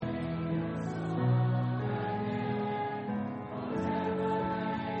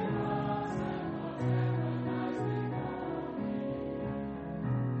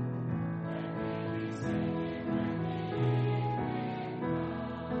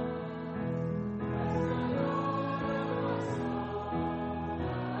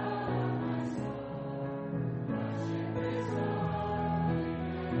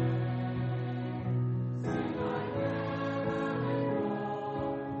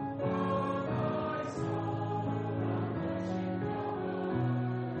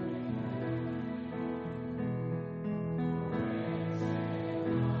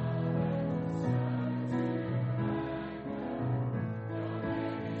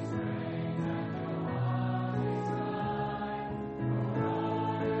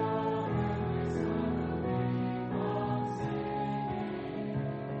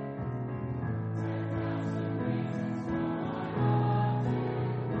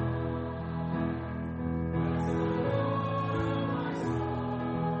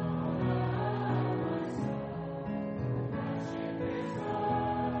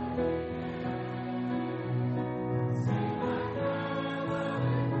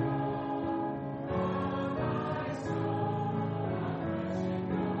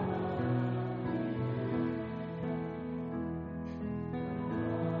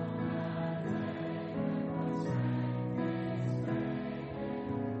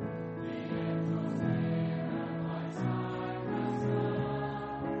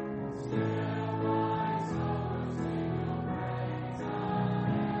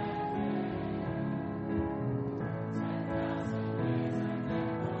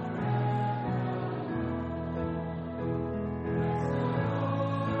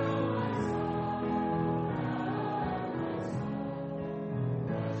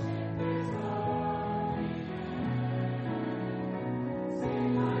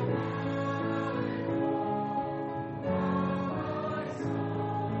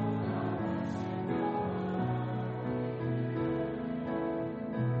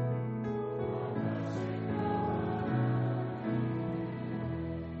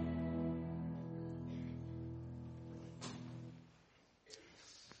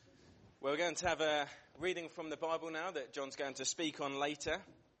Well, we're going to have a reading from the Bible now that John's going to speak on later.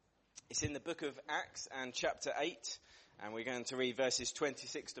 It's in the book of Acts and chapter 8, and we're going to read verses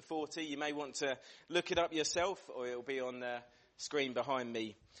 26 to 40. You may want to look it up yourself, or it'll be on the screen behind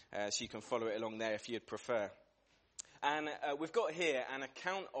me, so you can follow it along there if you'd prefer. And we've got here an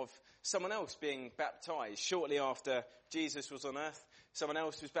account of someone else being baptized shortly after Jesus was on earth. Someone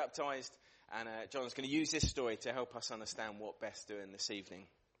else was baptized, and John's going to use this story to help us understand what Beth's doing this evening.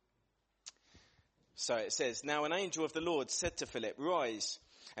 So it says, "Now an angel of the Lord said to Philip, 'Rise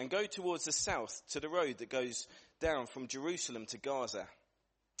and go towards the south to the road that goes down from Jerusalem to Gaza.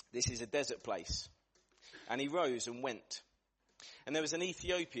 This is a desert place.' And he rose and went. And there was an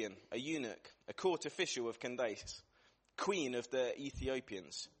Ethiopian, a eunuch, a court official of Candace, queen of the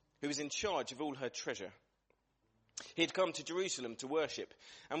Ethiopians, who was in charge of all her treasure. He had come to Jerusalem to worship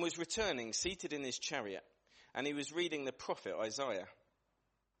and was returning seated in his chariot, and he was reading the prophet Isaiah.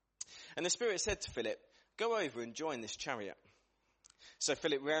 And the Spirit said to Philip, 'Go over and join this chariot.' So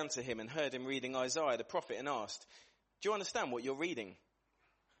Philip ran to him and heard him reading Isaiah the prophet and asked, 'Do you understand what you're reading?'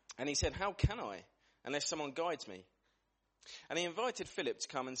 And he said, 'How can I, unless someone guides me?' And he invited Philip to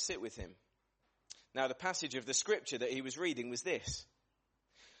come and sit with him. Now the passage of the scripture that he was reading was this: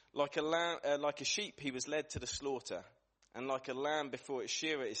 'Like a sheep he was led to the slaughter, and like a lamb before its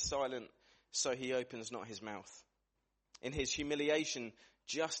shearer is silent, so he opens not his mouth. In his humiliation,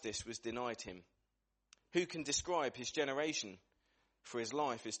 justice was denied him. Who can describe his generation? For his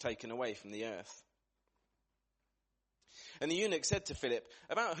life is taken away from the earth.' And the eunuch said to Philip,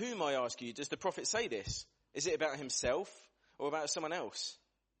 'About whom, I ask you, does the prophet say this? Is it about himself or about someone else?'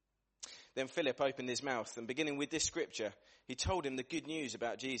 Then Philip opened his mouth, and beginning with this scripture, he told him the good news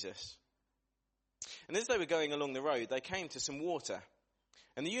about Jesus. And as they were going along the road, they came to some water.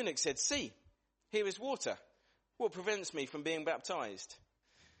 And the eunuch said, 'See, here is water. What prevents me from being baptized?'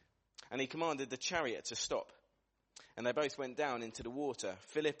 And he commanded the chariot to stop. And they both went down into the water,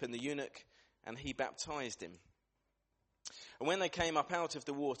 Philip and the eunuch, and he baptized him. And when they came up out of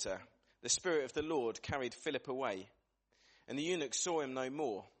the water, the Spirit of the Lord carried Philip away. And the eunuch saw him no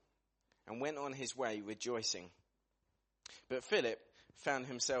more, and went on his way rejoicing. But Philip found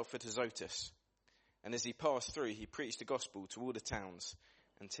himself at Azotus, and as he passed through, he preached the gospel to all the towns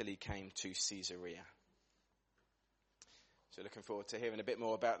until he came to Caesarea." So looking forward to hearing a bit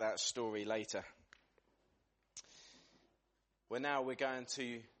more about that story later. Well, now we're going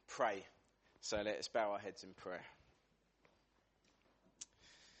to pray. So let's bow our heads in prayer.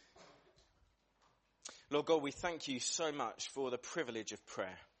 Lord God, we thank you so much for the privilege of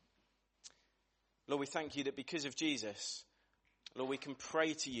prayer. Lord, we thank you that because of Jesus, Lord, we can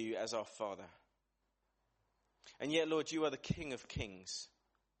pray to you as our Father. And yet, Lord, you are the King of Kings.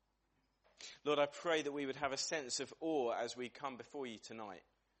 Lord, I pray that we would have a sense of awe as we come before you tonight,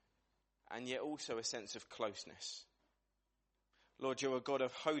 and yet also a sense of closeness. Lord, you're a God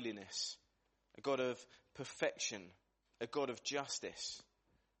of holiness, a God of perfection, a God of justice.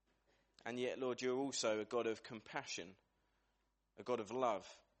 And yet, Lord, you're also a God of compassion, a God of love,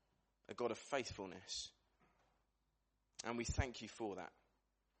 a God of faithfulness. And we thank you for that.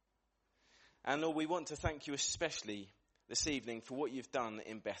 And Lord, we want to thank you especially this evening for what you've done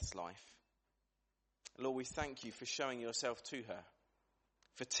in Beth's life. Lord, we thank you for showing yourself to her,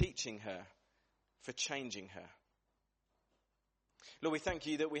 for teaching her, for changing her. Lord, we thank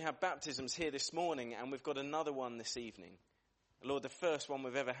you that we have baptisms here this morning, and we've got another one this evening. Lord, the first one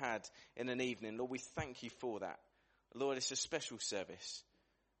we've ever had in an evening. Lord, we thank you for that. Lord, it's a special service.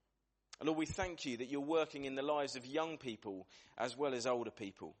 Lord, we thank you that you're working in the lives of young people as well as older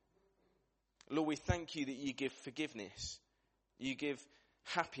people. Lord, we thank you that you give forgiveness, you give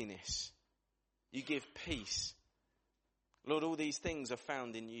happiness, you give peace. Lord, all these things are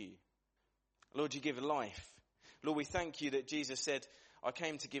found in you. Lord, you give life. Lord, we thank you that Jesus said, "I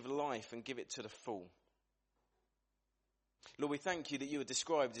came to give life and give it to the full." Lord, we thank you that you are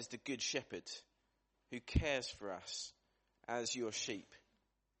described as the good shepherd who cares for us as your sheep.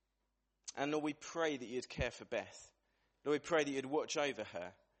 And Lord, we pray that you'd care for Beth. Lord, we pray that you'd watch over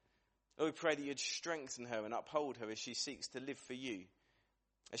her. Lord, we pray that you'd strengthen her and uphold her as she seeks to live for you,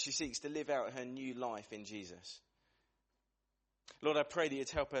 as she seeks to live out her new life in Jesus. Lord, I pray that you'd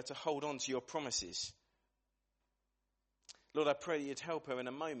help her to hold on to your promises. Lord, I pray that you'd help her in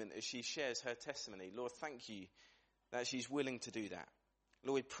a moment as she shares her testimony. Lord, thank you that she's willing to do that.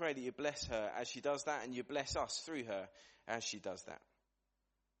 Lord, we pray that you bless her as she does that, and you bless us through her as she does that.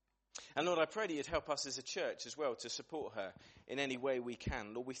 And Lord, I pray that you'd help us as a church as well to support her in any way we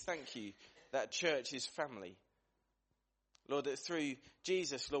can. Lord, we thank you that church is family. Lord, that through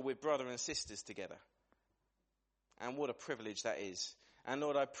Jesus, Lord, we're brother and sisters together. And what a privilege that is. And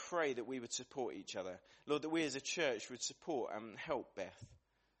Lord, I pray that we would support each other. Lord, that we as a church would support and help Beth.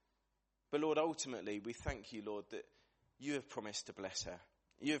 But Lord, ultimately, we thank you, Lord, that you have promised to bless her.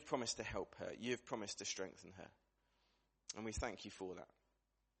 You have promised to help her. You have promised to strengthen her. And we thank you for that.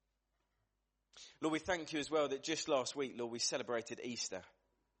 Lord, we thank you as well that just last week, Lord, we celebrated Easter.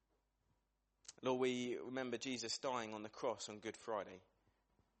 Lord, we remember Jesus dying on the cross on Good Friday.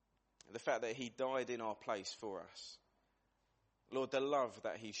 The fact that he died in our place for us. Lord, the love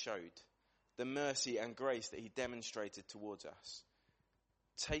that he showed. The mercy and grace that he demonstrated towards us.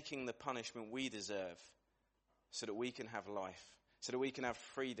 Taking the punishment we deserve so that we can have life. So that we can have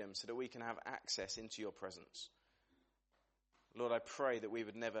freedom. So that we can have access into your presence. Lord, I pray that we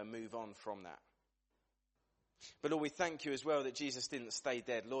would never move on from that. But Lord, we thank you as well that Jesus didn't stay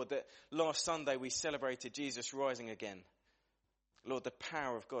dead. Lord, that last Sunday we celebrated Jesus rising again. Lord, the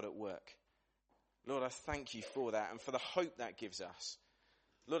power of God at work. Lord, I thank you for that and for the hope that gives us.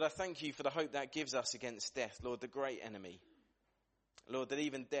 Lord, I thank you for the hope that gives us against death. Lord, the great enemy. Lord, that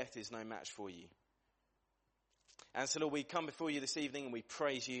even death is no match for you. And so, Lord, we come before you this evening and we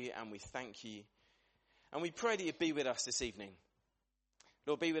praise you and we thank you. And we pray that you'd be with us this evening.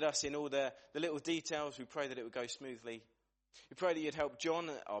 Lord, be with us in all the little details. We pray that it would go smoothly. We pray that you'd help John,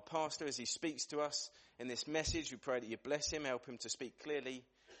 our pastor, as he speaks to us in this message. We pray that you'd bless him, help him to speak clearly.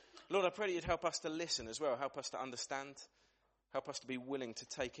 Lord, I pray that you'd help us to listen as well, help us to understand, help us to be willing to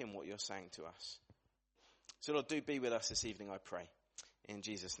take in what you're saying to us. So, Lord, do be with us this evening, I pray. In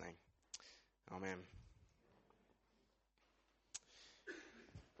Jesus' name. Amen.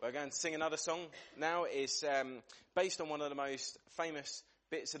 We're going to sing another song now. It's based on one of the most famous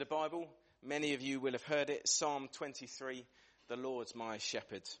bits of the Bible. Many of you will have heard it, Psalm 23, "The Lord's my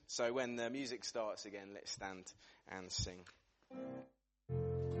shepherd." So when the music starts again, let's stand and sing.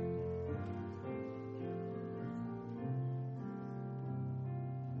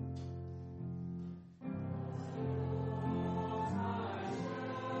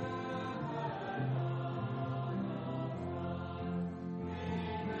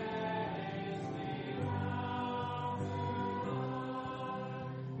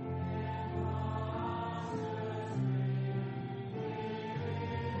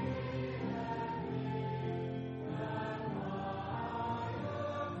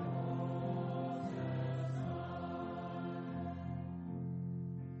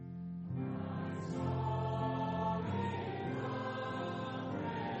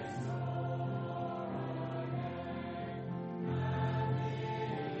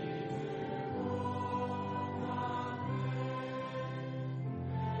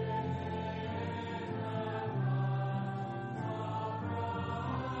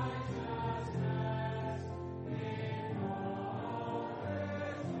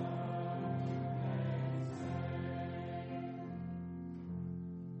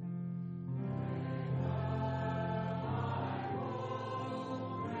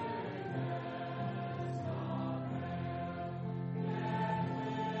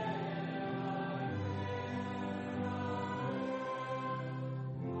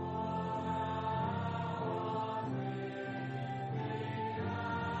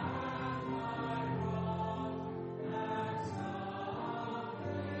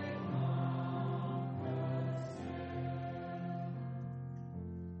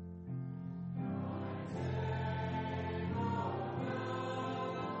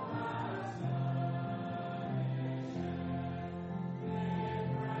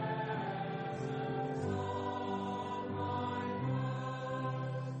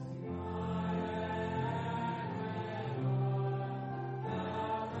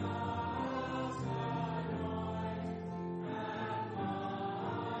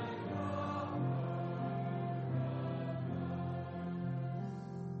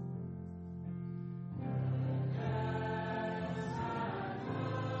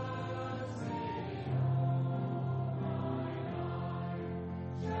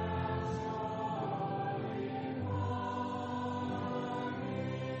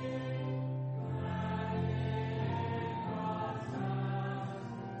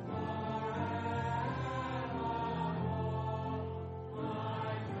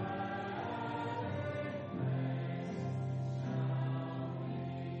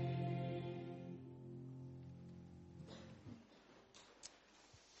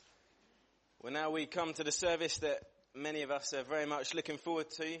 Well, now we come to the service that many of us are very much looking forward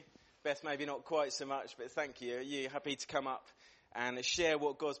to. Beth, maybe not quite so much, but thank you. Are you happy to come up and share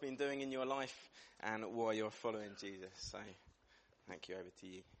what God's been doing in your life and why you're following Jesus? So, thank you. Over to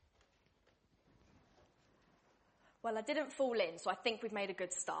you. Well, I didn't fall in, so I think we've made a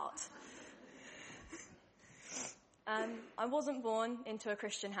good start. I wasn't born into a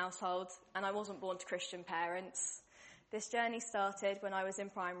Christian household, and I wasn't born to Christian parents. This journey started when I was in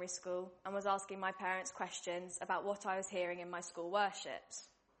primary school and was asking my parents questions about what I was hearing in my school worships.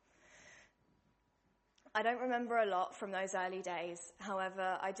 I don't remember a lot from those early days.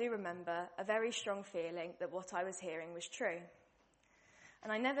 However, I do remember a very strong feeling that what I was hearing was true.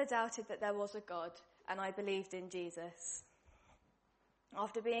 And I never doubted that there was a God, and I believed in Jesus.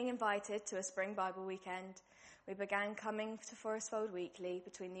 After being invited to a spring Bible weekend, we began coming to Forestfold weekly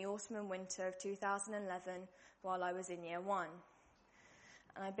between the autumn and winter of 2011 while I was in year 1.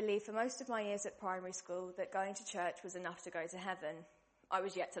 And I believed for most of my years at primary school that going to church was enough to go to heaven. I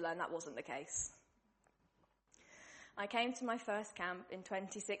was yet to learn that wasn't the case. I came to my first camp in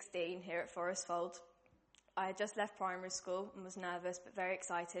 2016 here at Forestfold. I had just left primary school and was nervous but very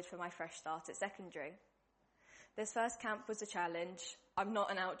excited for my fresh start at secondary. This first camp was a challenge. I'm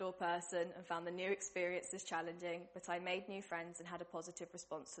not an outdoor person and found the new experiences challenging, but I made new friends and had a positive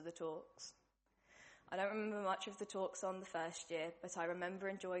response to the talks. I don't remember much of the talks on the first year, but I remember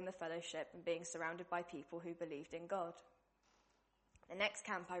enjoying the fellowship and being surrounded by people who believed in God. The next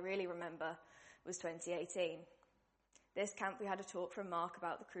camp I really remember was 2018. This camp we had a talk from Mark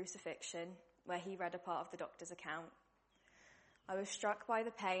about the crucifixion, where he read a part of the doctor's account. I was struck by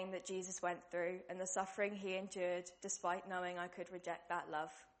the pain that Jesus went through and the suffering he endured despite knowing I could reject that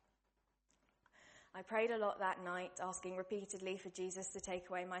love. I prayed a lot that night, asking repeatedly for Jesus to take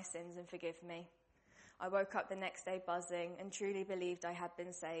away my sins and forgive me. I woke up the next day buzzing and truly believed I had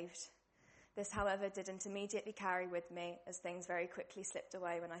been saved. This, however, didn't immediately carry with me as things very quickly slipped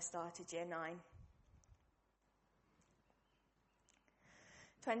away when I started year 9.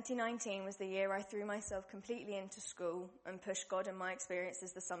 2019 was the year I threw myself completely into school and pushed God and my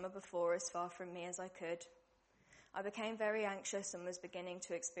experiences the summer before as far from me as I could. I became very anxious and was beginning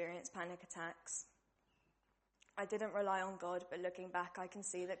to experience panic attacks. I didn't rely on God, but looking back I can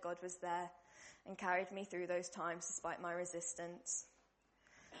see that God was there and carried me through those times despite my resistance.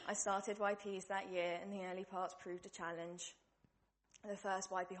 I started YPs that year and the early parts proved a challenge, the first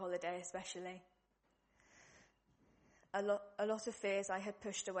YP holiday especially. A lot of fears I had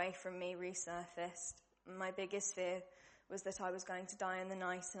pushed away from me resurfaced. My biggest fear was that I was going to die in the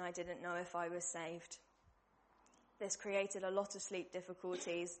night and I didn't know if I was saved. This created a lot of sleep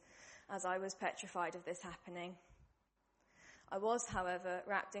difficulties as I was petrified of this happening. I was, however,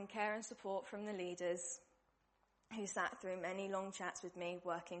 wrapped in care and support from the leaders who sat through many long chats with me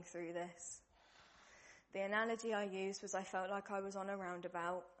working through this. The analogy I used was I felt like I was on a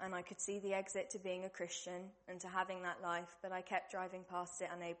roundabout and I could see the exit to being a Christian and to having that life, but I kept driving past it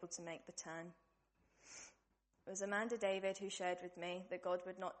unable to make the turn. It was Amanda David who shared with me that God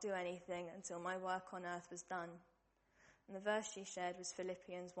would not do anything until my work on earth was done. And the verse she shared was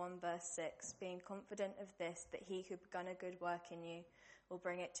Philippians 1 verse 6, being confident of this, that he who begun a good work in you will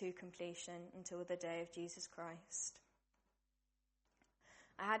bring it to completion until the day of Jesus Christ.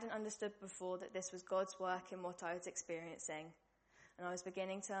 I hadn't understood before that this was God's work in what I was experiencing, and I was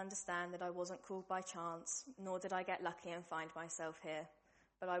beginning to understand that I wasn't called by chance, nor did I get lucky and find myself here,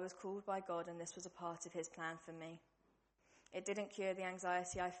 but I was called by God and this was a part of his plan for me. It didn't cure the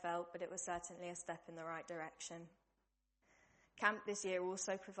anxiety I felt, but it was certainly a step in the right direction. Camp this year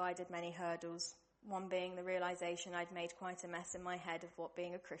also provided many hurdles, one being the realization I'd made quite a mess in my head of what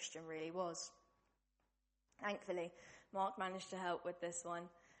being a Christian really was. Thankfully, Mark managed to help with this one,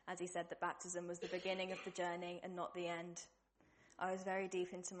 as he said that baptism was the beginning of the journey and not the end. I was very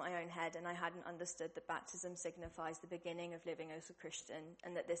deep into my own head and I hadn't understood that baptism signifies the beginning of living as a Christian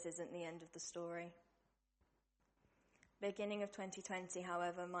and that this isn't the end of the story. Beginning of 2020,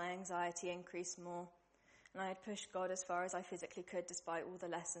 however, my anxiety increased more and I had pushed God as far as I physically could despite all the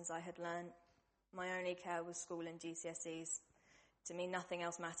lessons I had learnt. My only care was school and GCSEs. To me, nothing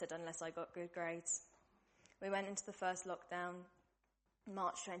else mattered unless I got good grades. We went into the first lockdown,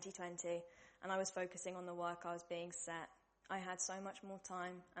 March 2020, and I was focusing on the work I was being set. I had so much more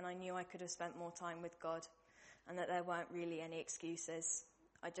time, and I knew I could have spent more time with God, and that there weren't really any excuses.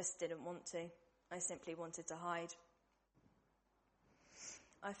 I just didn't want to. I simply wanted to hide.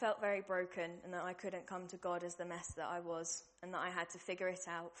 I felt very broken, and that I couldn't come to God as the mess that I was, and that I had to figure it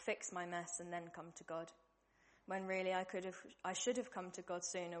out, fix my mess, and then come to God. When really I should have come to God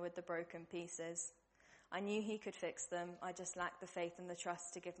sooner with the broken pieces. I knew he could fix them. I just lacked the faith and the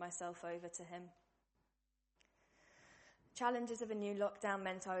trust to give myself over to him. Challenges of a new lockdown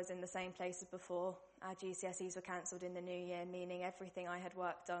meant I was in the same place as before. Our GCSEs were cancelled in the new year, meaning everything I had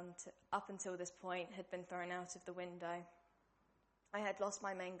worked on up until this point had been thrown out of the window. I had lost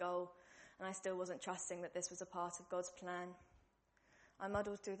my main goal, and I still wasn't trusting that this was a part of God's plan. I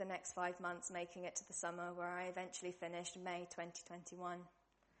muddled through the next 5 months, making it to the summer, where I eventually finished May 2021.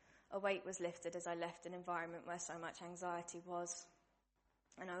 A weight was lifted as I left an environment where so much anxiety was,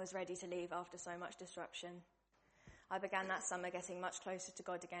 and I was ready to leave after so much disruption. I began that summer getting much closer to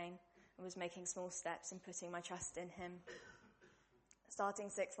God again, and was making small steps and putting my trust in him.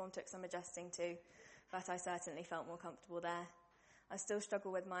 Starting sixth form took some adjusting to, but I certainly felt more comfortable there. I still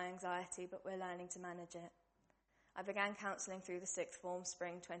struggle with my anxiety, but we're learning to manage it. I began counselling through the sixth form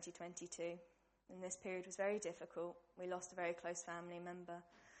spring 2022, and this period was very difficult. We lost a very close family member,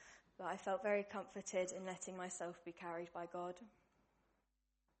 but I felt very comforted in letting myself be carried by God.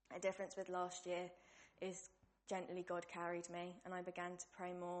 A difference with last year is gently God carried me, and I began to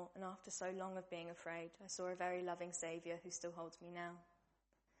pray more, and after so long of being afraid, I saw a very loving Saviour who still holds me now.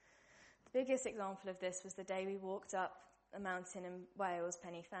 The biggest example of this was the day we walked up a mountain in Wales,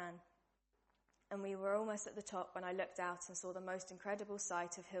 Pen y Fan, and we were almost at the top when I looked out and saw the most incredible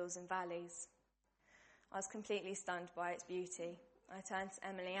sight of hills and valleys. I was completely stunned by its beauty. I turned to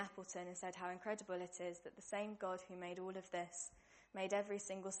Emily Appleton and said how incredible it is that the same God who made all of this made every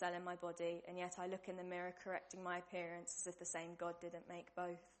single cell in my body, and yet I look in the mirror correcting my appearance as if the same God didn't make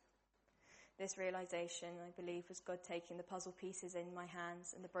both. This realization, I believe, was God taking the puzzle pieces in my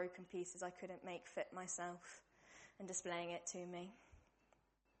hands and the broken pieces I couldn't make fit myself and displaying it to me.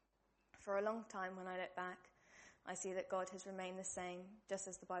 For a long time, when I look back, I see that God has remained the same, just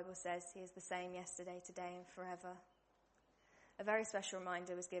as the Bible says he is the same yesterday, today, and forever. A very special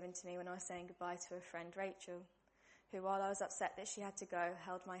reminder was given to me when I was saying goodbye to a friend, Rachel, who, while I was upset that she had to go,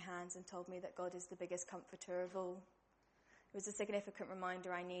 held my hands and told me that God is the biggest comforter of all. It was a significant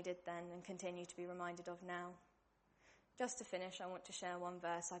reminder I needed then and continue to be reminded of now. Just to finish, I want to share one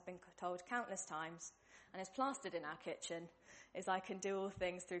verse I've been told countless times, and is plastered in our kitchen, is I can do all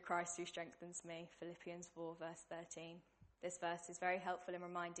things through Christ who strengthens me, Philippians 4 verse 13. This verse is very helpful in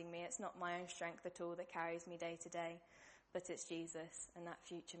reminding me it's not my own strength at all that carries me day to day, but it's Jesus, and that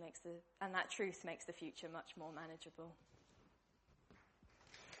truth makes the future much more manageable.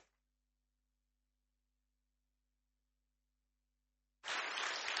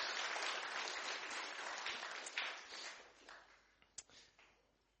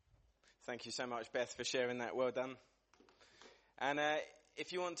 Thank you so much, Beth, for sharing that. Well done. And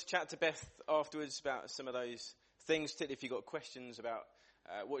if you want to chat to Beth afterwards about some of those things, particularly if you've got questions about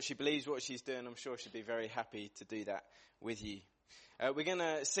what she believes, what she's doing, I'm sure she'd be very happy to do that with you. We're going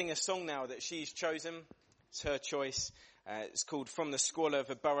to sing a song now that she's chosen. It's her choice. It's called From the Squalor of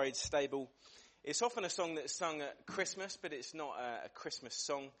a Burrowed Stable. It's often a song that's sung at Christmas, but it's not a Christmas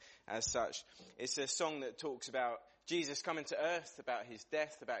song as such. It's a song that talks about Jesus coming to earth, about his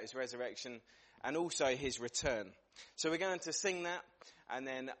death, about his resurrection, and also his return. So we're going to sing that, and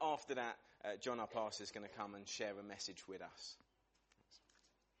then after that, John, our pastor, is going to come and share a message with us.